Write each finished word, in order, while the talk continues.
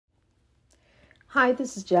Hi,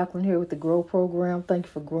 this is Jacqueline here with the Grow Program. Thank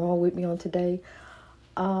you for growing with me on today.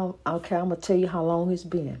 Okay, I'm gonna tell you how long it's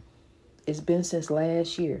been. It's been since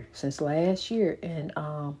last year, and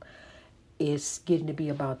it's getting to be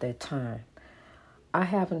about that time. I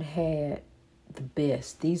haven't had the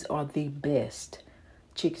best. These are the best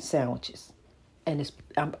chicken sandwiches, and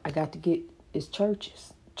I got to get it's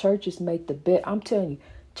churches. Churches make the best. I'm telling you,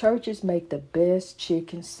 churches make the best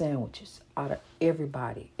chicken sandwiches out of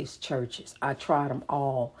everybody. It's churches. I tried them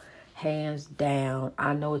all, hands down.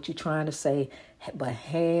 I know what you're trying to say, but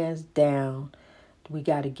hands down, we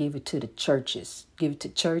got to give it to the churches. Give it to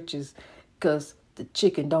churches, because the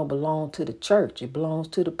chicken don't belong to the church. It belongs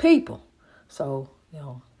to the people. So,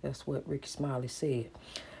 that's what Ricky Smiley said.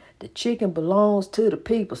 The chicken belongs to the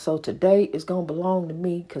people. So today it's going to belong to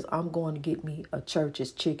me, because I'm going to get me a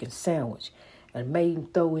church's chicken sandwich. And maybe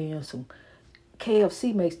throw in some.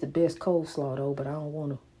 KFC makes the best coleslaw though, but I don't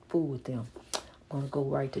want to fool with them. I'm going to go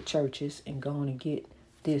right to churches and go on and get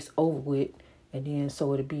this over with. And then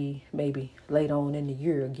so it'll be maybe later on in the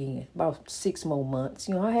year again, about 6 more months.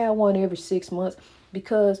 I have one every 6 months,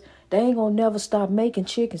 because they ain't going to never stop making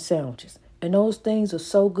chicken sandwiches. And those things are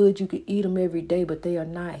so good you can eat them every day, but they are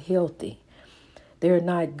not healthy. They're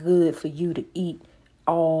not good for you to eat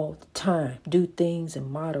all the time. Do things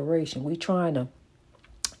in moderation. We trying to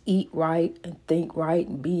eat right and think right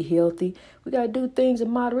and be healthy. We got to do things in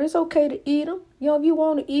moderation. It's okay to eat them. If you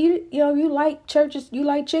want to eat it, you like churches, you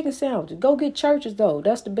like chicken sandwiches. Go get churches though.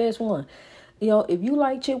 That's the best one. If you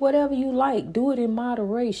like whatever you like, do it in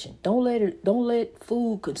moderation. Don't let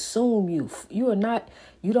food consume you. You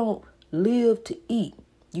don't live to eat.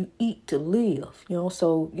 You eat to live.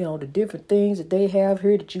 So the different things that they have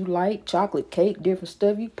here that you like, chocolate cake, different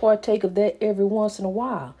stuff, you partake of that every once in a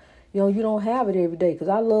while. You don't have it every day, because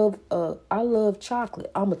I love chocolate.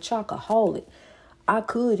 I'm a chocoholic. I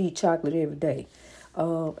could eat chocolate every day.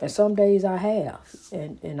 And some days I have.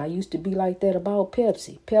 And I used to be like that about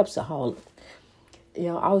Pepsi-holic.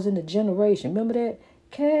 I was in the generation. Remember that?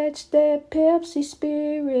 Catch that Pepsi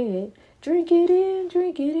spirit. Drink it in,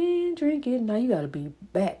 drink it in, drink it. Now you got to be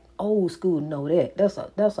back old school to know that. That's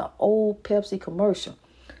a old Pepsi commercial.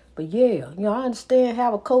 But yeah, I understand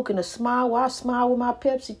have a Coke and a smile. Well, I smile with my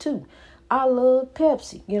Pepsi too. I love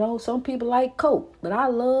Pepsi. Some people like Coke, but I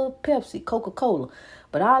love Pepsi, Coca-Cola.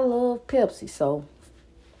 But I love Pepsi. So,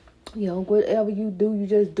 whatever you do, you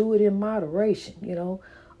just do it in moderation.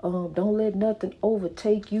 Don't let nothing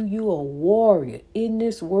overtake you. You a warrior in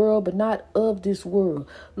this world, but not of this world.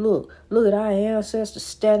 Look at our ancestors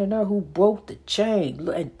standing there who broke the chain.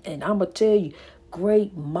 And I'm going to tell you,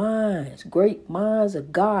 great minds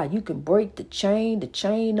of God. You can break the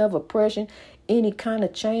chain of oppression, any kind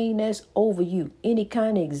of chain that's over you, any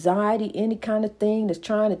kind of anxiety, any kind of thing that's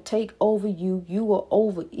trying to take over you. You are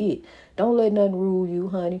over it. Don't let nothing rule you,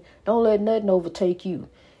 honey. Don't let nothing overtake you.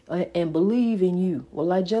 And believe in you.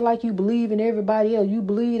 Well, just like you believe in everybody else, you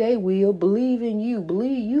believe they will. Believe in you.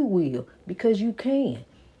 Believe you will, because you can.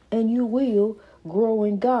 And you will grow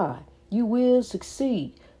in God. You will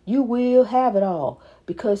succeed. You will have it all,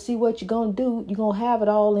 because see what you're going to do. You're going to have it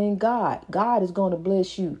all in God. God is going to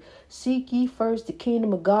bless you. Seek ye first the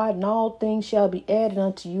kingdom of God, and all things shall be added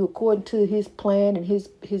unto you according to his plan and his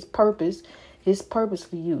purpose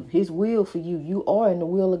for you, his will for you. You are in the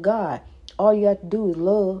will of God. All you have to do is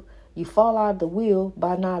love. You fall out of the will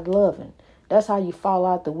by not loving. That's how you fall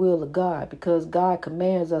out the will of God, because God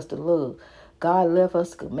commands us to love. God left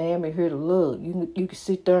us a commandment here to love. You can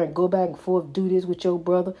sit there and go back and forth, do this with your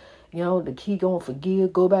brother. He gonna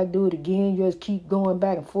forgive, go back, do it again. You just keep going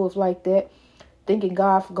back and forth like that, thinking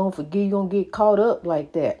God gonna forgive. You gonna get caught up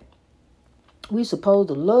like that. We supposed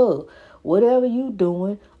to love. Whatever you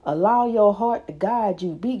doing, allow your heart to guide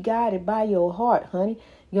you. Be guided by your heart, honey.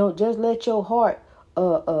 Just let your heart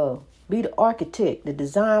be the architect, the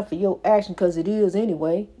design for your action, because it is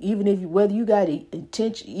anyway. Even if whether you got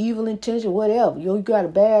evil intention, whatever, you got a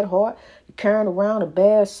bad heart, you're carrying around a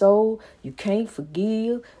bad soul, you can't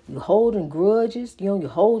forgive, you're holding grudges, you're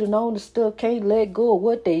holding on to stuff, can't let go of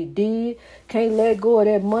what they did, can't let go of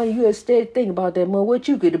that money. You instead think about that money, what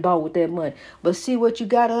you could have bought with that money. But see, what you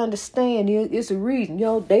got to understand is it's a reason.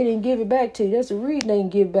 They didn't give it back to you. That's a reason they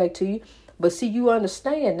didn't give it back to you. But see, you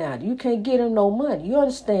understand now. You can't get them no money. You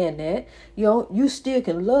understand that. You still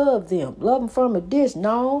can love them. Love them from a distance.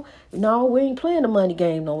 No, we ain't playing the money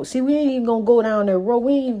game no more. See, we ain't even going to go down that road.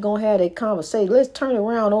 We ain't even going to have that conversation. Let's turn it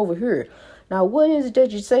around over here. Now, what is it that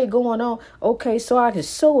you say going on? Okay, so I can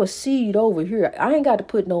sow a seed over here. I ain't got to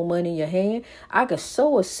put no money in your hand. I can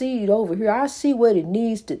sow a seed over here. I see what it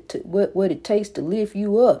needs what it takes to lift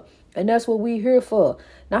you up. And that's what we here for.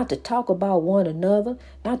 not to talk about one another,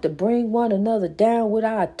 not to bring one another down with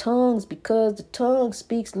our tongues, because the tongue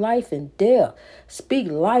speaks life and death. Speak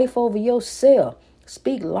life over yourself.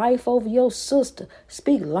 Speak life over your sister.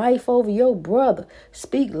 Speak life over your brother.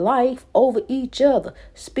 Speak life over each other.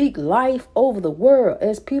 Speak life over the world.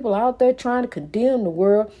 As people out there trying to condemn the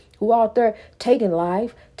world, who out there taking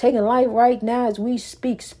life right now as we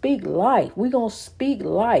speak. Speak life. We're going to speak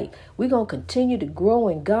life. We're going to continue to grow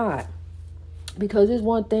in God. Because there's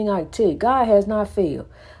one thing I can tell you. God has not failed.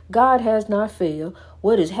 God has not failed.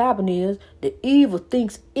 What has happened is the evil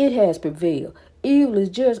thinks it has prevailed. Evil is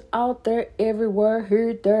just out there everywhere,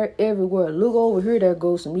 here, there, everywhere. Look over here, there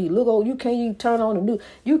goes some evil. Look over, you can't even turn on the news.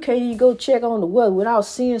 You can't even go check on the weather without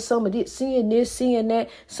seeing some of this, seeing this, seeing that,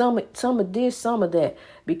 some of this, some of that.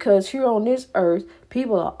 Because here on this earth,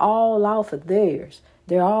 people are all out for theirs.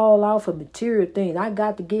 They're all out for material things. I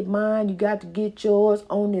got to get mine. You got to get yours.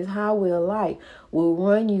 On this highway of life will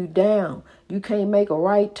run you down. You can't make a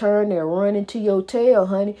right turn. They'll run into your tail,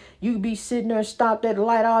 honey. You be sitting there and stop at the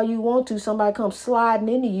light all you want to. Somebody comes sliding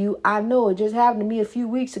into you. I know it just happened to me a few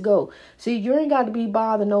weeks ago. See, you ain't got to be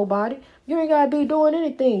bothering nobody. You ain't got to be doing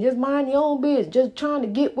anything. Just mind your own business. Just trying to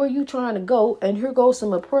get where you trying to go. And here goes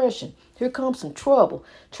some oppression. Here comes some trouble.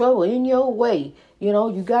 Trouble in your way. You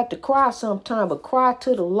know, you got to cry sometime, but cry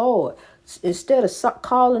to the Lord. Instead of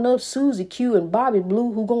calling up Susie Q and Bobby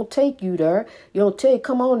Blue, who gonna take you there, you know, tell you,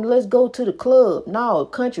 come on, let's go to the club. No,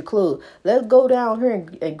 country club. Let's go down here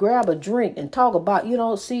and grab a drink and talk about, you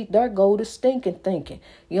know, see, there go the stinking thinking.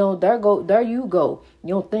 You know, there you go.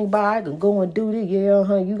 You don't think about I can go and do this.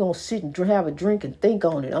 Yeah, you gonna sit and have a drink and think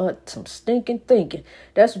on it. Some stinking thinking.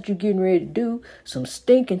 That's what you getting ready to do. Some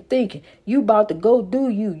stinking thinking. You about to go do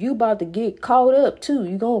you. You about to get caught up too.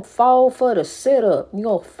 You gonna fall for the setup. You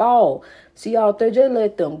gonna fall. See out there, just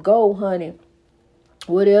let them go, honey.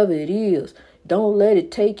 Whatever it is, don't let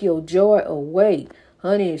it take your joy away.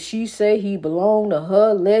 Honey, if she say he belong to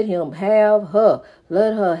her, let him have her.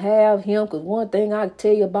 Let her have him. Because one thing I can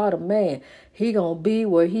tell you about a man, he going to be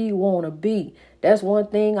where he want to be. That's one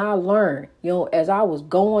thing I learned, you know, as I was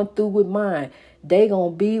going through with mine. They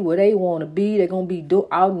going to be where they want to be. They're going to be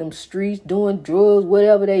out in them streets doing drugs,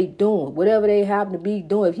 whatever they doing, whatever they happen to be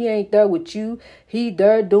doing. If he ain't there with you, he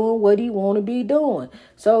there doing what he want to be doing.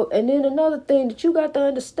 So, and then another thing that you got to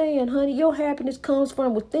understand, honey, your happiness comes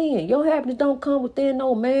from within. Your happiness don't come within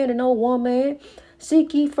no man and no woman.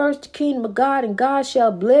 Seek ye first the kingdom of God, and God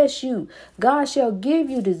shall bless you. God shall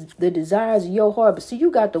give you the desires of your heart. But see,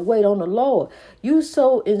 you got to wait on the Lord. You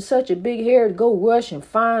so in such a big hurry to go rush and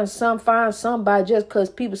find somebody just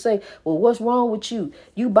because people say, well, what's wrong with you?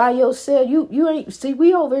 You by yourself. You ain't. See,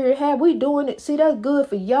 we over here we doing it. See, that's good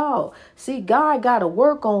for y'all. See, God got to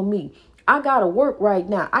work on me. I got to work right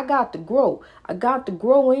now. I got to grow. I got to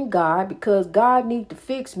grow in God because God need to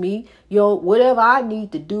fix me. You know, whatever I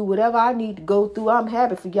need to do, whatever I need to go through, I'm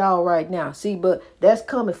happy for y'all right now. See, but that's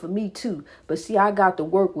coming for me too. But see, I got to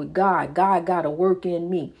work with God. God got to work in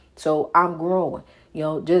me. So I'm growing. You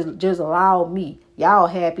know, just allow me. Y'all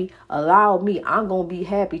happy. Allow me. I'm going to be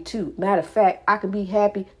happy too. Matter of fact, I can be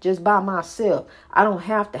happy just by myself. I don't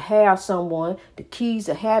have to have someone. The keys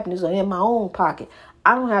to happiness are in my own pocket.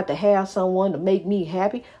 I don't have to have someone to make me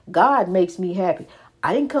happy. God makes me happy.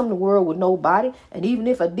 I didn't come to the world with nobody. And even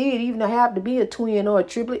if I did, even if I have to be a twin or a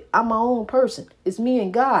triplet, I'm my own person. It's me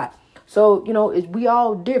and God. So, you know, we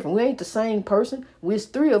all different. We ain't the same person. It's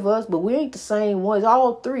three of us, but we ain't the same one. It's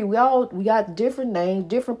all three. We got different names,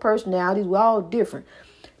 different personalities. We all different.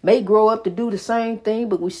 May grow up to do the same thing,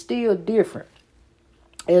 but we still different.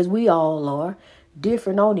 As we all are.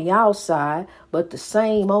 Different on the outside, but the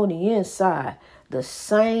same on the inside. The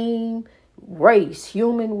same race,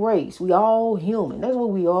 human race. We all human. That's what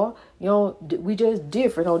we are. You know, we just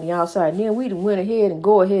different on the outside. And then we went ahead and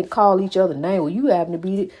go ahead and call each other names. Well, you happen to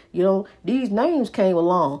be, you know, these names came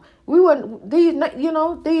along. We weren't these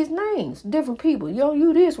names, different people. You know,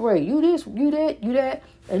 you this way, you this, you that.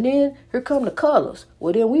 And then here come the colors.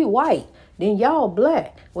 Well, then we white. Then y'all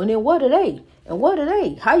black. Well, then what are they? And what are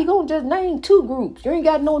they? How you gonna just name two groups? You ain't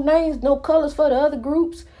got no names, no colors for the other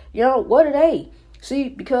groups. You know, what are they? See,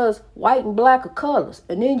 because white and black are colors.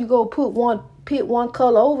 And then you go pit one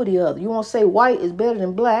color over the other. You want to say white is better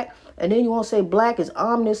than black. And then you want to say black is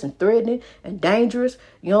ominous and threatening and dangerous.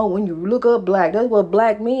 You know, when you look up black, that's what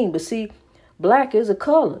black means. But see, black is a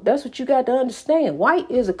color. That's what you got to understand. White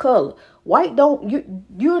is a color. White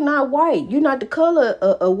you're not white. You're not the color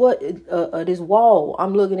of this wall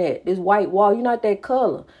I'm looking at. This white wall. You're not that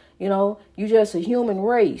color. You know, you're just a human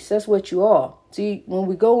race. That's what you are. See, when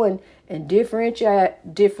we go and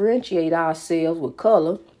differentiate ourselves with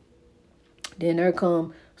color, then there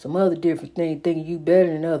come some other different things, thinking you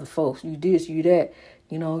better than other folks. You this, you that.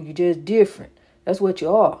 You just different. That's what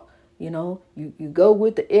you are. You go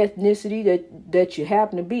with the ethnicity that you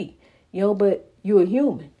happen to be. But you're a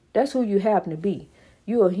human. That's who you happen to be.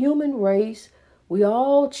 You're a human race. We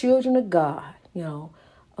all children of God.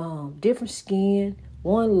 Different skin,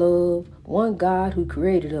 one love, one God who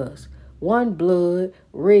created us, one blood,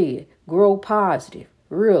 red, grow positive,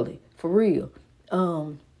 really, for real.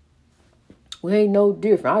 We ain't no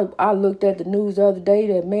different. I looked at the news the other day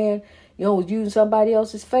that man, was using somebody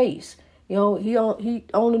else's face. He on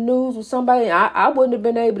the news with somebody. I wouldn't have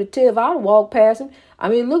been able to tell if I'd walked past him. I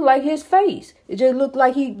mean, it looked like his face. It just looked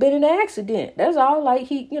like he'd been in an accident. That's all. Like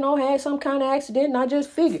he, had some kind of accident, and I just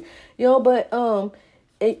figured, but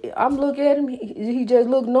I'm looking at him. He just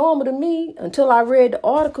looked normal to me until I read the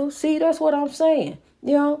article. See, that's what I'm saying.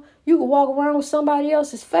 You can walk around with somebody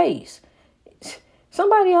else's face.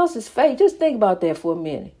 Somebody else's face. Just think about that for a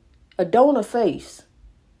minute. A donor face.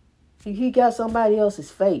 He got somebody else's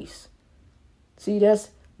face. See,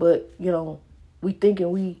 but we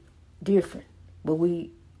thinking we different, but we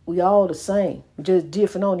all the same. We just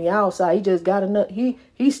different on the outside. He just got enough.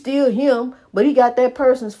 He's still him, but he got that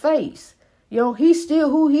person's face. He's still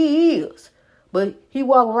who he is, but he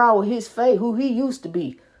walk around with his face, who he used to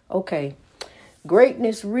be. Okay.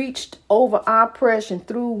 Greatness reached over oppression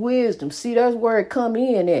through wisdom. See, that's where it come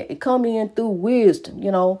in at. It come in through wisdom,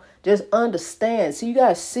 just understand. See, you got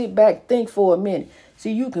to sit back, think for a minute.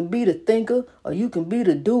 See, you can be the thinker or you can be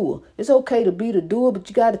the doer. It's okay to be the doer, but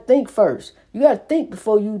you got to think first. You got to think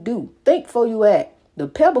before you do. Think before you act. The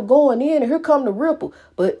pebble going in and here come the ripple.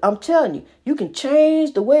 But I'm telling you, you can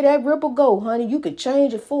change the way that ripple go, honey. You can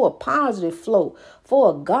change it for a positive flow, for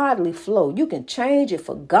a godly flow. You can change it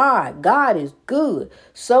for God. God is good.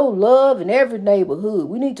 Sow love in every neighborhood.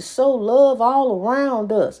 We need to sow love all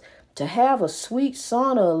around us to have a sweet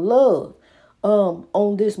sauna of love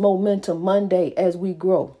on this Momentum Monday as we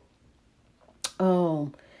grow.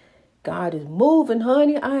 God is moving,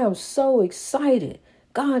 honey. I am so excited.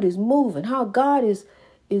 God is moving. How God is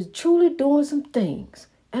truly doing some things.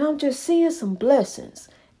 And I'm just seeing some blessings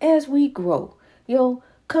as we grow.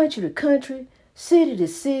 Country to country, city to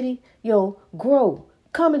city, grow.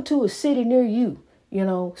 Coming to a city near you,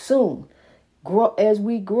 soon. Grow as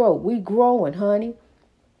we grow. We growing, honey.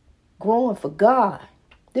 Growing for God.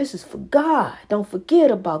 This is for God. Don't forget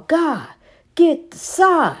about God. Get the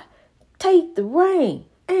side. Take the rain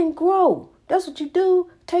and grow. That's what you do.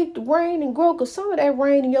 Take the rain and grow, because some of that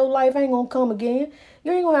rain in your life ain't going to come again.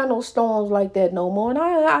 You ain't going to have no storms like that no more. And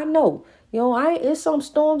I know. It's some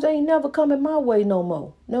storms ain't never coming my way no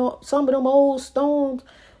more. No, some of them old storms,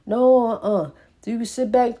 no, So you can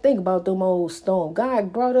sit back and think about them old storms.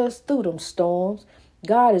 God brought us through them storms.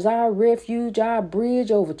 God is our refuge, our bridge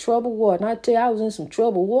over troubled water. And I tell you, I was in some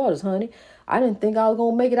troubled waters, honey. I didn't think I was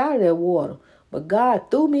going to make it out of that water. But God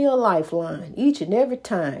threw me a lifeline each and every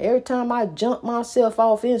time. Every time I jump myself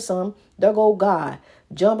off in something, there go God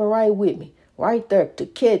jumping right with me, right there to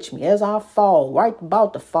catch me as I fall, right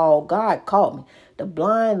about to fall. God caught me. The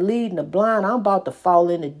blind leading the blind. I'm about to fall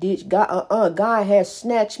in the ditch. God has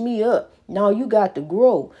snatched me up. Now you got to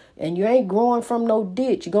grow, and you ain't growing from no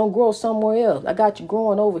ditch. You're going to grow somewhere else. I got you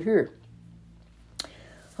growing over here.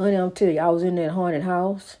 Honey, I'm telling you, I was in that haunted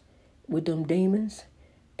house with them demons,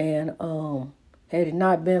 and had it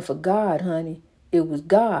not been for God, honey, it was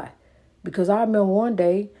God. Because I remember one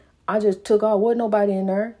day, I just took off. Wasn't nobody in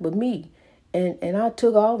there but me. And I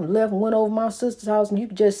took off and left and went over my sister's house, and you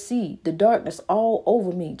could just see the darkness all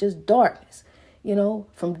over me. Just darkness,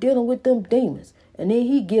 from dealing with them demons. And then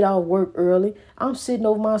he get off work early. I'm sitting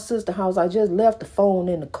over my sister's house. I just left the phone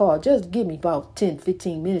in the car. Just give me about 10,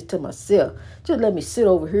 15 minutes to myself. Just let me sit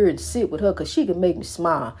over here and sit with her, because she can make me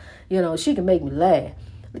smile. She can make me laugh.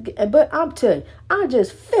 But I'm telling you, I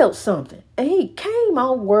just felt something. And he came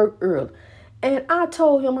out work early. And I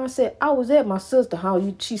told him, I said, I was at my sister's house.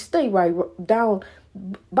 She stayed right down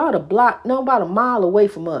about a mile away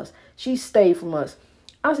from us. She stayed from us.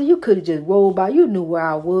 I said, you could have just rolled by. You knew where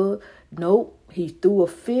I was. Nope. He threw a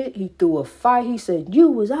fit. He threw a fight. He said, you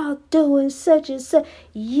was out doing such and such.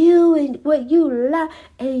 You and what you lie.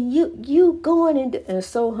 And you going and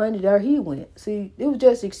so, honey, there he went. See, it was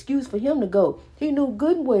just an excuse for him to go. He knew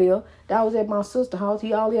good and well that I was at my sister's house.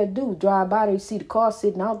 All he had to do was drive by there, see the car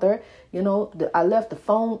sitting out there. I left the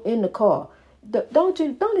phone in the car. Don't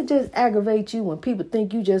it just aggravate you when people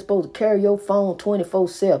think you just supposed to carry your phone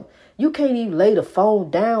 24/7? You can't even lay the phone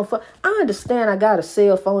down. I understand I got a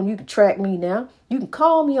cell phone. You can track me now. You can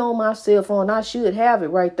call me on my cell phone. I should have it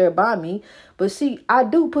right there by me. But see, I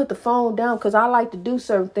do put the phone down because I like to do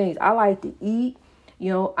certain things. I like to eat.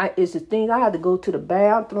 It's the thing. I have to go to the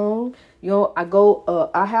bathroom. I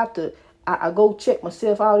go. I go check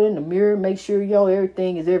myself out in the mirror, make sure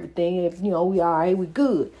everything is everything. If we all right, we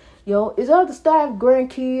good. It's other stuff. I have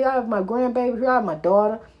grandkids. I have my grandbaby here. I have my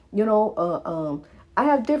daughter. I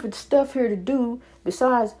have different stuff here to do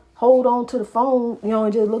besides hold on to the phone.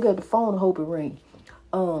 And just look at the phone and hope it rings.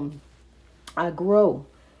 I grow.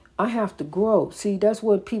 I have to grow. See, that's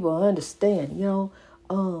what people understand.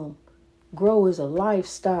 Grow is a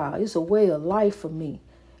lifestyle. It's a way of life for me.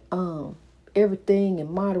 Everything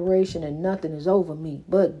in moderation and nothing is over me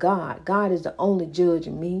but God. God is the only judge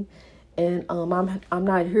of me. And I'm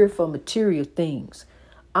not here for material things.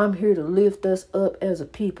 I'm here to lift us up as a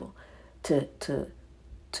people, to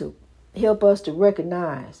help us to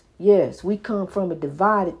recognize, yes, we come from a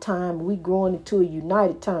divided time. We growing into a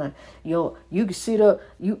united time. You can sit up.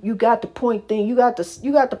 You got to point things. You got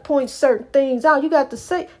to point certain things out. You got to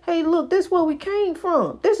say, hey, look, this is where we came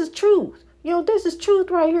from. This is truth. This is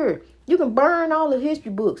truth right here. You can burn all the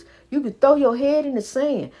history books. You can throw your head in the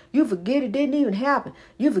sand. You forget it didn't even happen.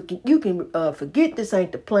 You can forget this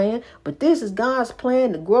ain't the plan, but this is God's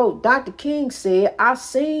plan to grow. Dr. King said, "I've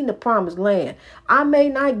seen the promised land. I may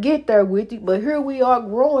not get there with you, but here we are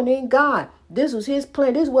growing in God." This was his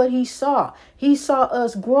plan. This is what he saw. He saw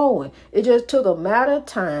us growing. It just took a matter of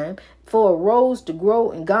time for a rose to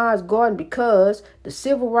grow in God's garden, because the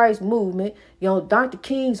civil rights movement, Dr.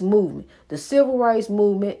 King's movement, the civil rights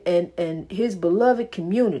movement, and his beloved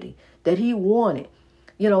community that he wanted,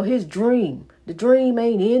 his dream. The dream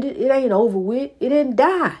ain't ended. It ain't over with. It didn't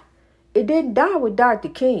die. It didn't die with Dr.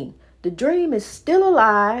 King. The dream is still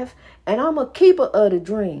alive, and I'm a keeper of the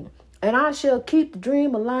dream. And I shall keep the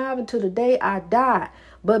dream alive until the day I die.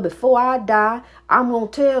 But before I die, I'm going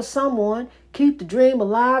to tell someone, keep the dream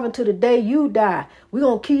alive until the day you die. We're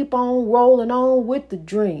going to keep on rolling on with the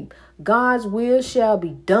dream. God's will shall be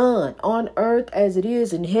done on earth as it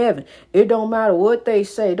is in heaven. It don't matter what they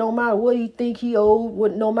say. It don't matter what he think he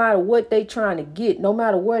owed. No matter what they trying to get. No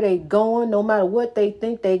matter where they going. No matter what they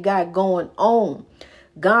think they got going on.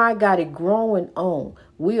 God got it growing on.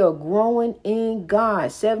 We are growing in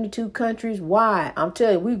God. 72 countries wide. I'm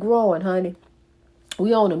telling you, we growing, honey.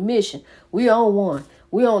 We on a mission. We on one.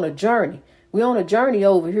 We on a journey. We on a journey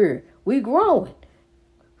over here. We growing.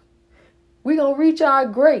 We gonna reach our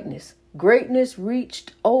greatness. Greatness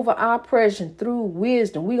reached over oppression through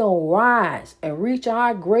wisdom. We gonna rise and reach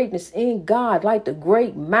our greatness in God like the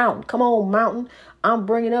great mountain. Come on, mountain. I'm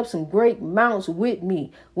bringing up some great mountains with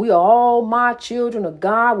me. We are all my children of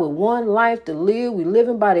God with one life to live. We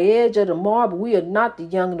living by the edge of tomorrow, but we are not the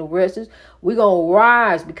young and the restless. We gonna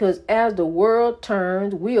rise, because as the world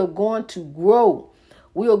turns, we are going to grow.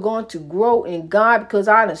 We are going to grow in God, because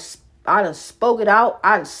I done spoke it out.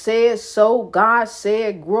 I done said so. God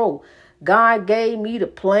said grow. God gave me the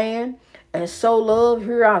plan. And so, love,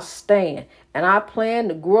 here I stand. And I plan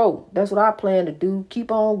to grow. That's what I plan to do.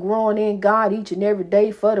 Keep on growing in God each and every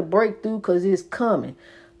day for the breakthrough, because it's coming.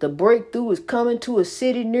 The breakthrough is coming to a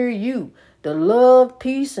city near you. The love,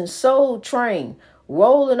 peace, and soul train.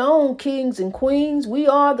 Rolling on, kings and queens. We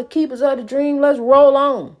are the keepers of the dream. Let's roll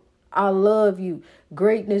on. I love you.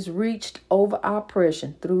 Greatness reached over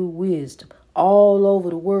oppression through wisdom all over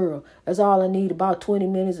the world. That's all I need, about 20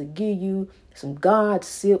 minutes to give you some God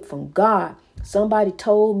sip from God. Somebody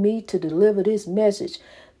told me to deliver this message.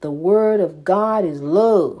 The word of God is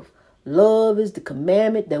love. Love is the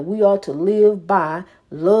commandment that we are to live by.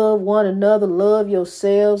 Love one another. Love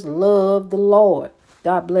yourselves. Love the Lord.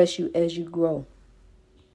 God bless you as you grow.